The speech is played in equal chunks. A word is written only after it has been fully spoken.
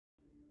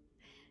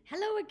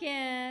Hello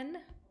again.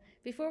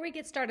 Before we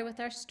get started with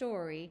our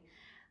story,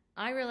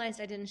 I realized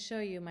I didn't show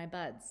you my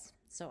buds.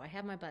 So I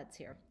have my buds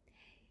here.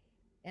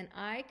 And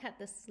I cut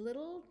this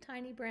little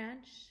tiny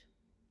branch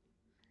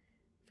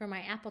for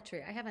my apple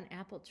tree. I have an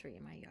apple tree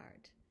in my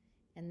yard.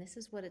 And this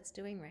is what it's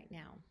doing right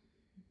now.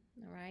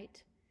 All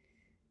right.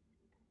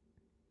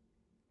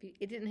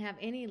 It didn't have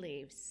any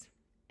leaves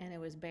and it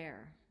was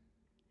bare.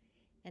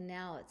 And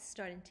now it's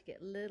starting to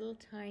get little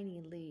tiny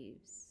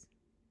leaves.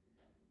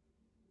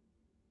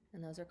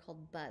 And those are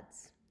called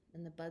buds.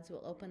 And the buds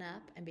will open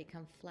up and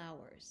become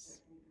flowers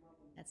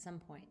at some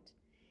point.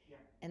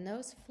 And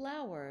those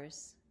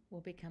flowers will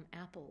become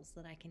apples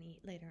that I can eat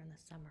later in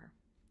the summer.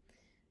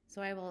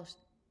 So I will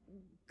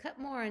cut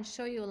more and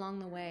show you along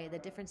the way the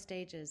different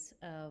stages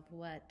of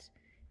what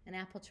an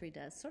apple tree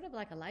does, sort of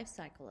like a life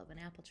cycle of an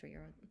apple tree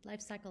or a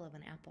life cycle of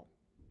an apple.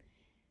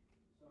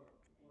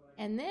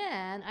 And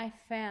then I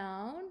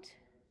found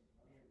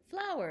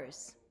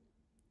flowers.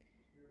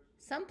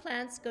 Some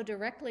plants go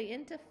directly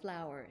into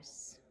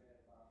flowers.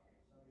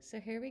 So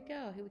here we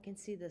go. Here we can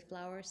see the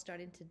flowers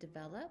starting to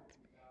develop.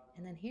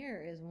 And then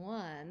here is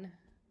one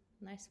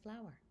nice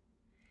flower.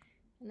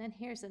 And then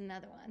here's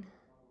another one.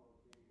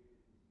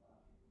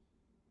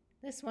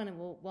 This one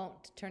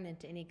won't turn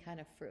into any kind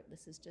of fruit.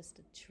 This is just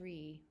a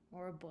tree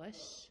or a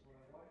bush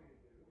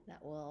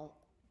that will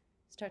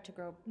start to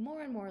grow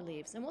more and more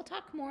leaves. And we'll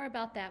talk more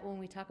about that when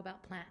we talk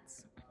about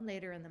plants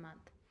later in the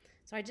month.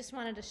 So I just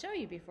wanted to show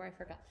you before I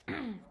forgot.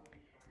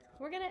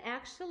 We're going to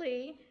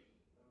actually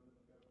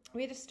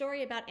read a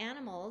story about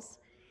animals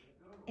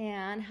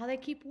and how they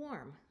keep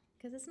warm.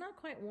 Because it's not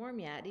quite warm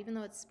yet. Even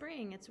though it's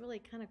spring, it's really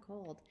kind of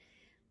cold.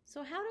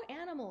 So how do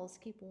animals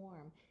keep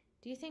warm?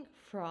 Do you think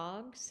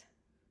frogs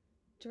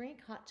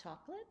drink hot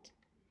chocolate?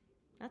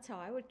 That's how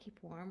I would keep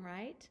warm,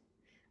 right?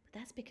 But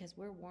that's because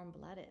we're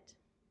warm-blooded.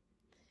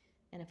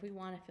 And if we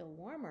want to feel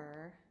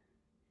warmer,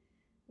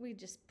 we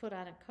just put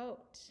on a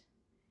coat.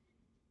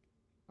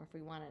 Or if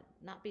we want to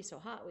not be so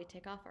hot, we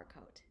take off our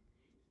coat.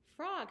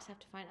 Frogs have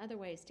to find other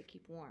ways to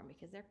keep warm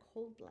because they're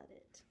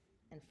cold-blooded.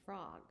 And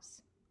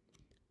frogs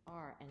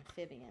are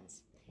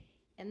amphibians.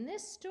 And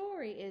this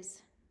story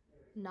is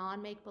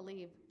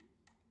non-make-believe,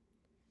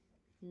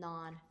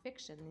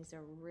 non-fiction. These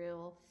are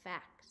real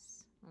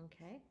facts,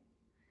 okay?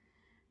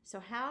 So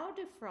how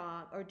do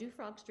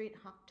frogs drink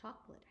hot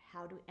chocolate?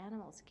 How do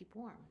animals keep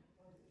warm?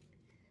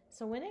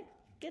 So when it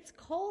gets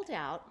cold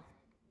out,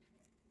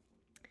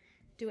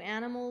 do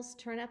animals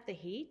turn up the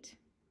heat?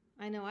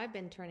 I know I've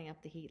been turning up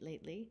the heat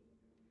lately,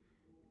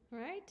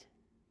 right?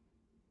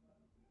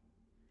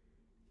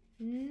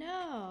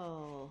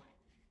 No.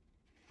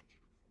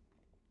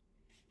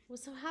 Well,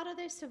 so how do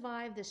they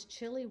survive this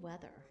chilly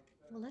weather?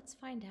 Well, let's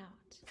find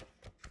out.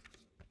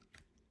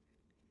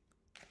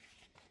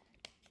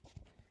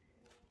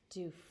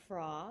 Do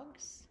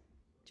frogs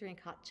drink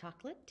hot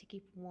chocolate to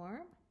keep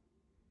warm?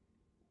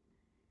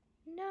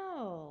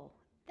 No,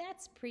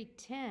 that's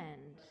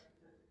pretend.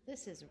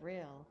 This is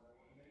real.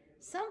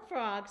 Some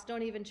frogs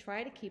don't even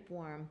try to keep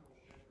warm.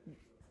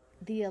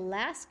 The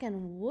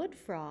Alaskan wood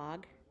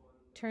frog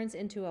turns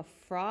into a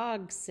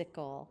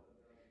frogsicle.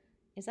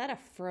 Is that a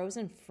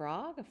frozen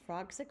frog, a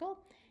frogsicle?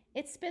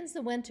 It spends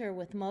the winter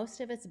with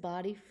most of its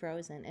body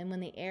frozen, and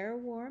when the air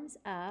warms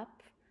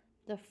up,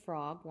 the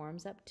frog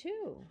warms up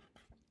too.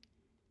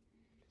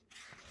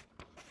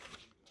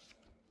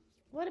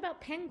 What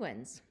about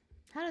penguins?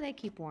 How do they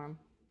keep warm?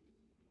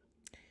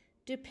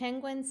 Do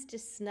penguins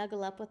just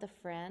snuggle up with a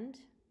friend?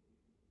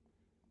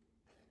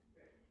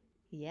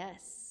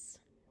 Yes,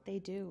 they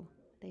do.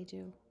 They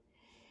do.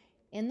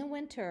 In the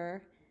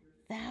winter,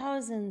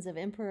 thousands of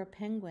emperor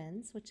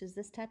penguins, which is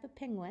this type of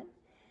penguin,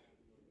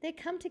 they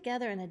come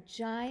together in a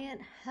giant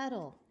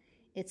huddle.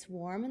 It's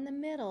warm in the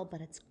middle,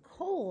 but it's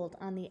cold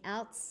on the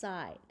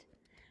outside.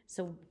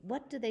 So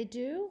what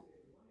do?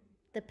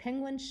 The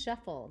penguins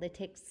shuffle. They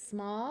take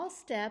small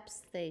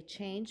steps. They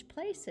change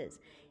places.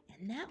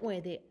 And that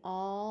way they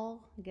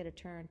all get a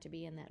turn to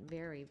be in that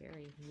very,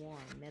 very warm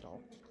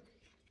middle.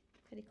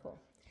 Pretty cool.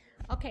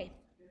 Okay,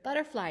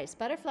 butterflies.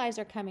 Butterflies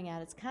are coming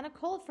out. It's kind of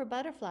cold for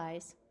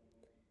butterflies.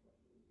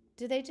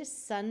 Do they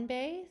just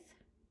sunbathe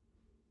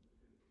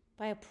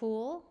by a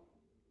pool?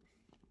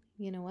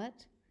 You know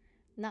what?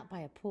 Not by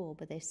a pool,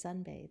 but they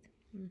sunbathe.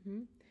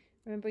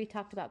 Remember we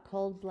talked about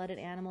cold-blooded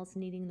animals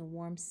needing the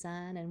warm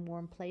sun and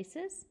warm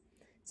places?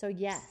 So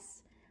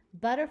yes,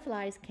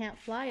 butterflies can't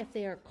fly if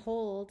they are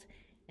cold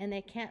and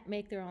they can't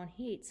make their own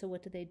heat. So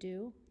what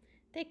do?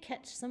 They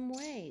catch some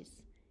waves.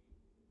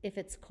 If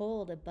it's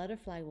cold, a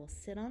butterfly will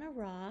sit on a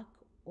rock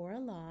or a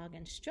log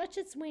and stretch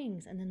its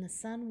wings, and then the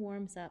sun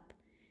warms up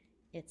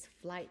its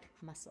flight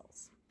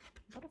muscles.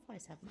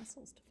 Butterflies have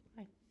muscles to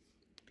fly.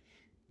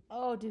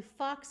 Oh, do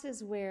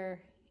foxes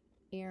wear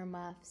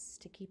earmuffs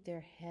to keep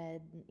their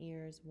head and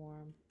ears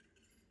warm?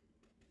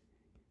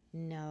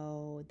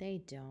 No,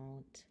 they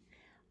don't.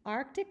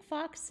 Arctic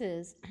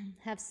foxes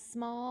have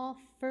small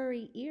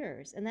furry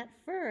ears, and that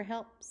fur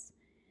helps,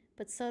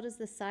 but so does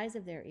the size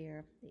of their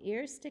ear. The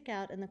ears stick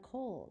out in the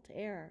cold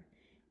air.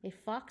 A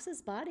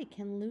fox's body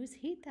can lose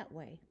heat that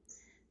way.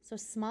 So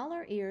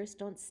smaller ears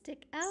don't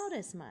stick out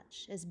as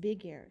much as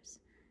big ears,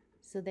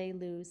 so they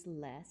lose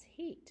less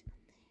heat.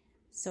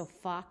 So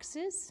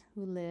foxes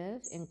who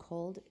live in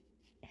cold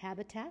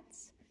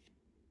habitats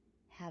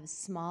have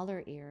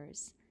smaller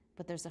ears,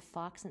 but there's a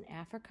fox in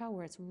Africa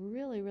where it's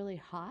really, really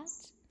hot.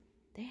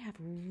 They have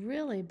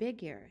really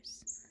big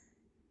ears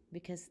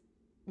because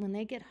when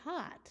they get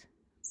hot,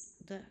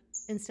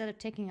 instead of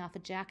taking off a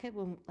jacket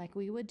like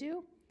we would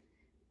do,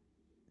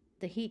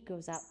 the heat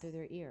goes out through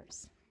their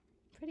ears.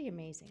 Pretty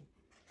amazing.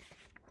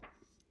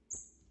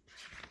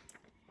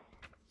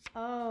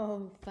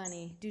 Oh,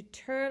 funny. Do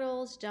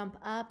turtles jump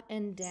up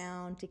and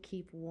down to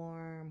keep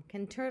warm?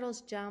 Can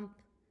turtles jump?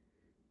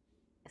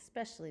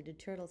 Especially, do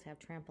turtles have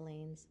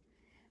trampolines?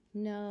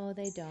 No,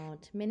 they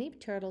don't. Many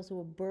turtles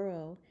will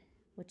burrow,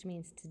 which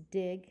means to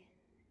dig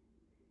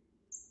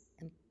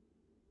and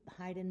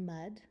hide in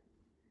mud.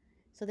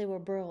 So they will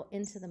burrow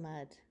into the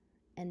mud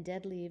and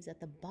dead leaves at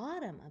the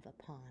bottom of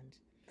a pond.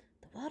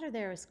 The water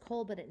there is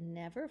cold, but it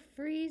never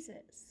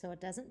freezes, so it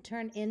doesn't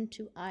turn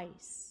into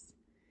ice.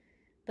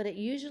 But it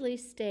usually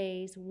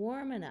stays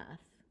warm enough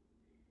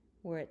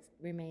where it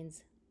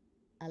remains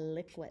a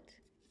liquid.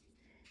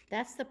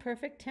 That's the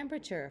perfect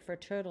temperature for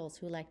turtles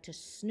who like to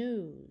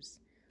snooze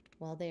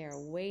while they are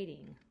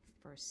waiting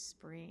for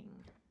spring.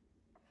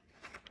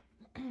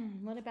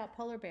 What about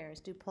polar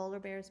bears? Do polar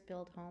bears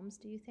build homes,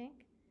 do you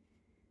think?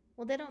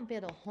 Well, they don't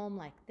build a home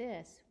like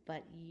this,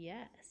 but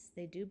yes,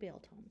 they do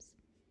build homes.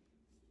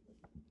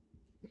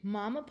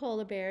 Mama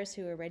polar bears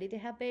who are ready to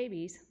have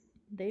babies,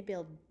 they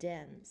build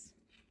dens,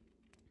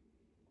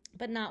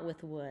 but not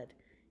with wood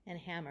and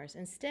hammers.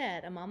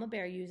 Instead, a mama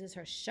bear uses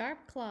her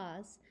sharp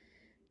claws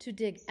to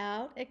dig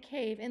out a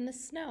cave in the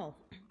snow.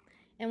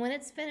 And when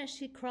it's finished,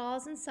 she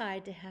crawls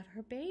inside to have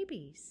her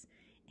babies.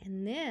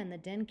 And then the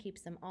den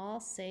keeps them all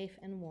safe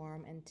and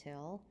warm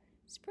until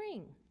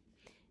spring.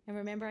 And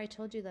remember I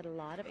told you that a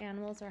lot of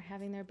animals are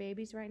having their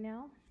babies right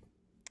now?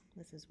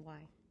 This is why.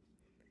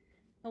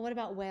 Oh, what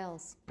about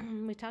whales?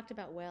 We talked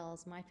about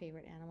whales, my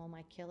favorite animal,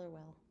 my killer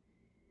whale.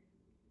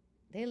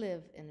 They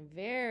live in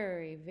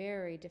very,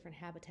 very different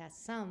habitats,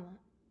 some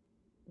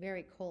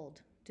very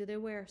cold. Do they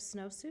wear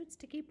snowsuits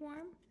to keep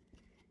warm?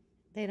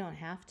 They don't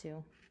have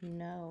to.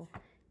 No.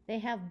 They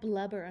have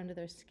blubber under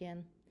their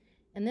skin.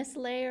 And this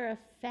layer of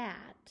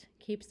fat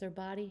keeps their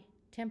body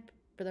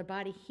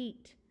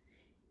heat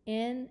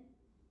in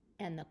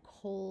and the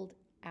cold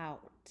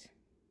out.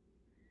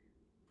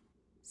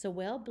 So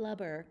whale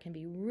blubber can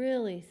be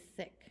really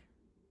thick,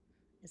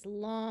 as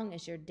long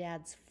as your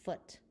dad's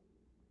foot.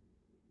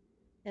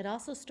 It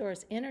also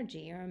stores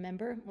energy.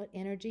 Remember what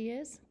energy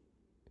is?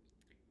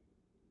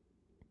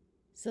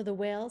 So the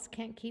whales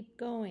can keep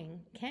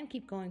going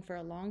for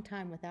a long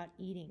time without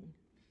eating.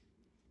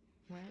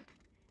 Right?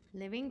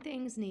 Living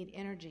things need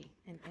energy,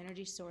 an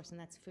energy source, and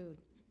that's food.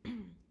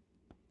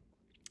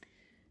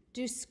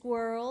 Do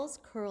squirrels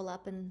curl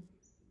up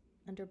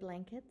under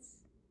blankets?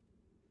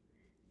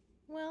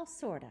 Well,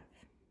 sort of.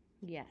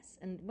 Yes.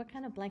 And what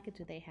kind of blanket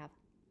do they have?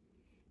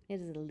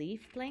 Is it a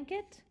leaf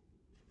blanket?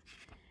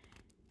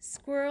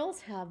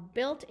 Squirrels have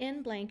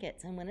built-in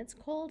blankets, and when it's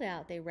cold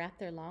out, they wrap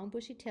their long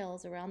bushy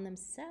tails around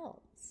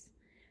themselves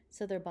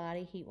so their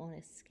body heat won't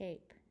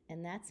escape.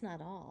 And that's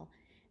not all.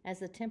 As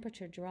the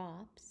temperature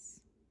drops,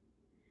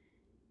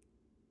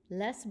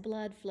 less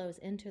blood flows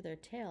into their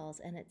tails,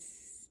 and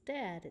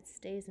instead it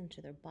stays into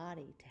their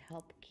body to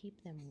help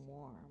keep them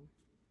warm.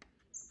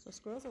 So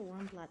squirrels are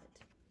warm-blooded.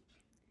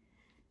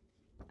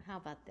 How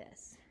about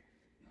this?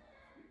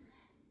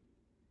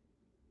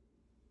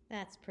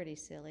 That's pretty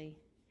silly.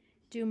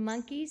 Do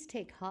monkeys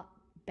take hot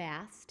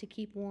baths to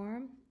keep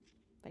warm?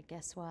 But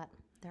guess what?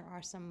 There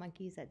are some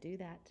monkeys that do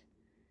that.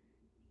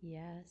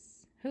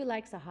 Yes. Who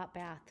likes a hot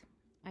bath?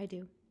 I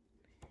do.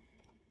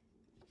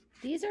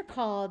 These are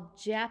called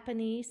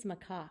Japanese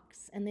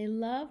macaques, and they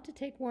love to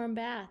take warm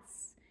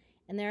baths.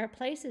 And there are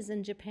places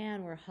in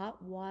Japan where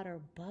hot water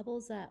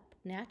bubbles up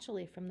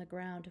naturally from the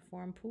ground to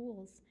form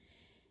pools.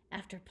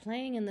 After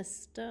playing in the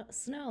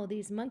snow,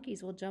 these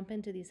monkeys will jump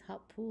into these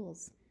hot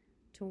pools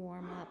to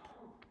warm up.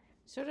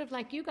 Sort of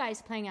like you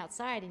guys playing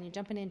outside and you're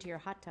jumping into your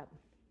hot tub.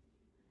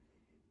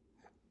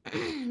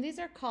 These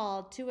are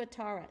called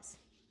tuataras,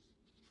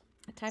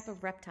 a type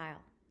of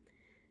reptile.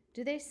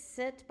 Do they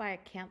sit by a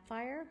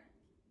campfire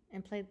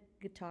and play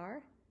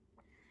guitar?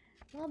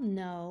 Well,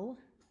 no.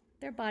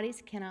 Their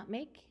bodies cannot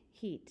make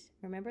heat.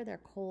 Remember, they're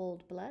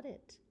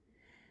cold-blooded.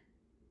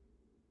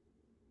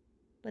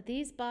 But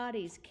these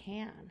bodies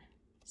can.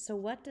 So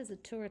what does a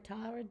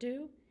tuatara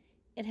do?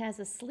 It has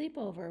a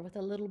sleepover with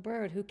a little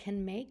bird who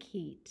can make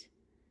heat,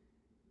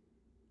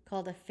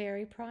 called a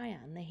fairy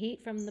prion. The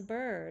heat from the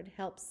bird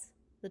helps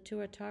the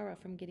tuatara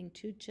from getting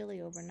too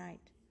chilly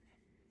overnight.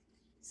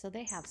 So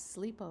they have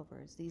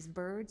sleepovers, these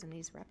birds and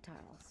these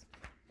reptiles.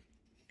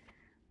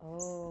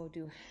 Oh,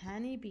 do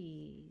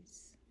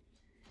honeybees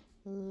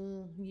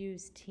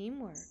use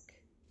teamwork?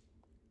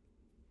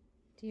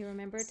 Do you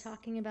remember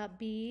talking about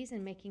bees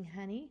and making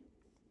honey?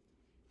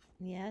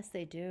 Yes,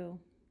 they do.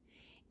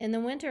 In the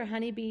winter,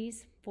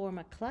 honeybees form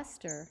a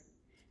cluster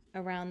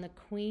around the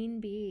queen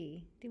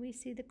bee. Do we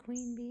see the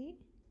queen bee?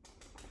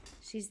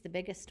 She's the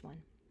biggest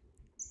one.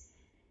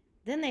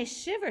 Then they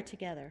shiver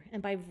together,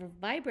 and by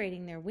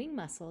vibrating their wing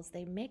muscles,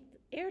 they make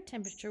the air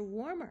temperature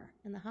warmer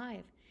in the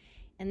hive.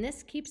 And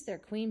this keeps their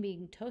queen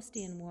bee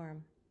toasty and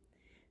warm.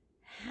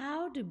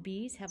 How do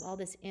bees have all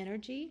this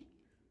energy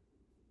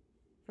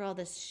for all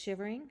this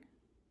shivering?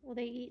 Well,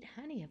 they eat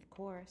honey, of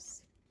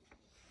course.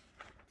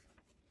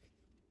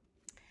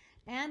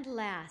 And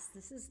last,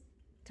 this is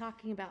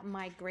talking about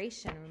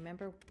migration.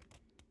 Remember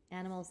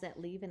animals that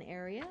leave an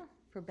area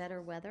for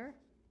better weather?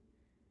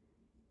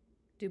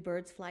 Do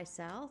birds fly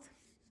south?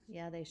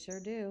 Yeah, they sure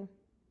do.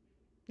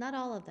 Not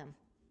all of them.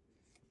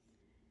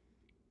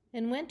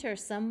 In winter,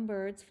 some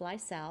birds fly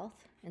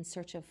south in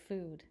search of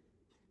food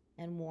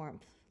and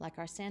warmth, like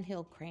our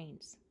sandhill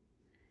cranes.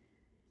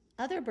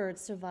 Other birds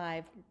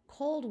survive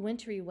cold,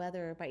 wintry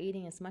weather by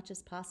eating as much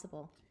as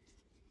possible.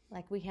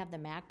 Like we have the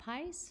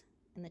magpies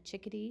and the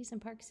chickadees in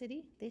Park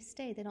City. They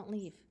stay, they don't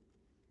leave.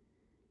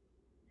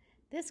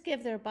 This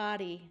gives their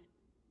body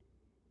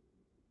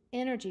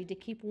energy to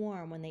keep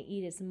warm when they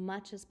eat as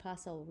much as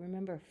possible.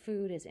 Remember,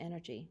 food is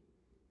energy.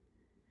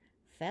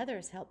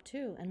 Feathers help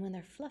too, and when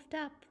they're fluffed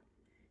up,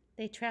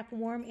 they trap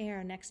warm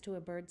air next to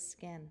a bird's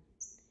skin.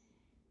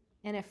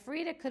 And if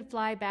Frida could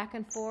fly back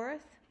and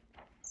forth,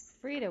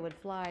 Frida would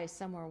fly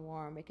somewhere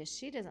warm because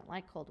she doesn't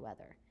like cold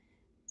weather.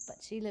 But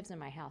she lives in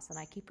my house and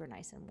I keep her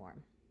nice and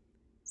warm.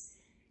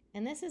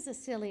 And this is a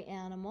silly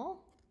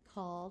animal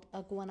called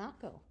a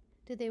guanaco.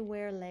 Do they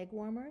wear leg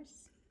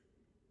warmers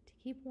to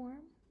keep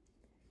warm?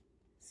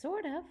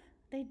 Sort of,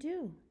 they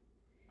do.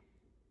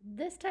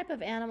 This type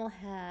of animal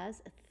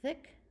has a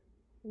thick,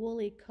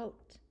 woolly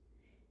coat,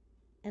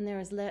 and there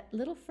is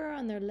little fur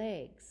on their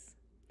legs.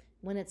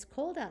 When it's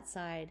cold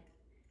outside,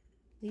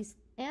 these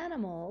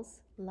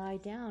animals lie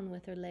down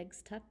with their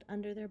legs tucked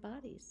under their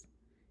bodies,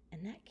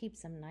 and that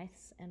keeps them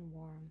nice and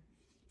warm.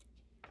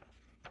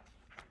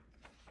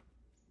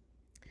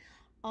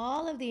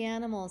 All of the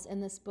animals in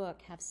this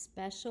book have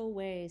special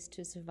ways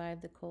to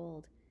survive the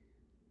cold.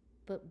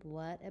 But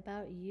what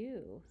about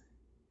you?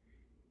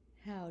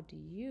 How do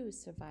you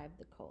survive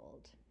the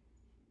cold?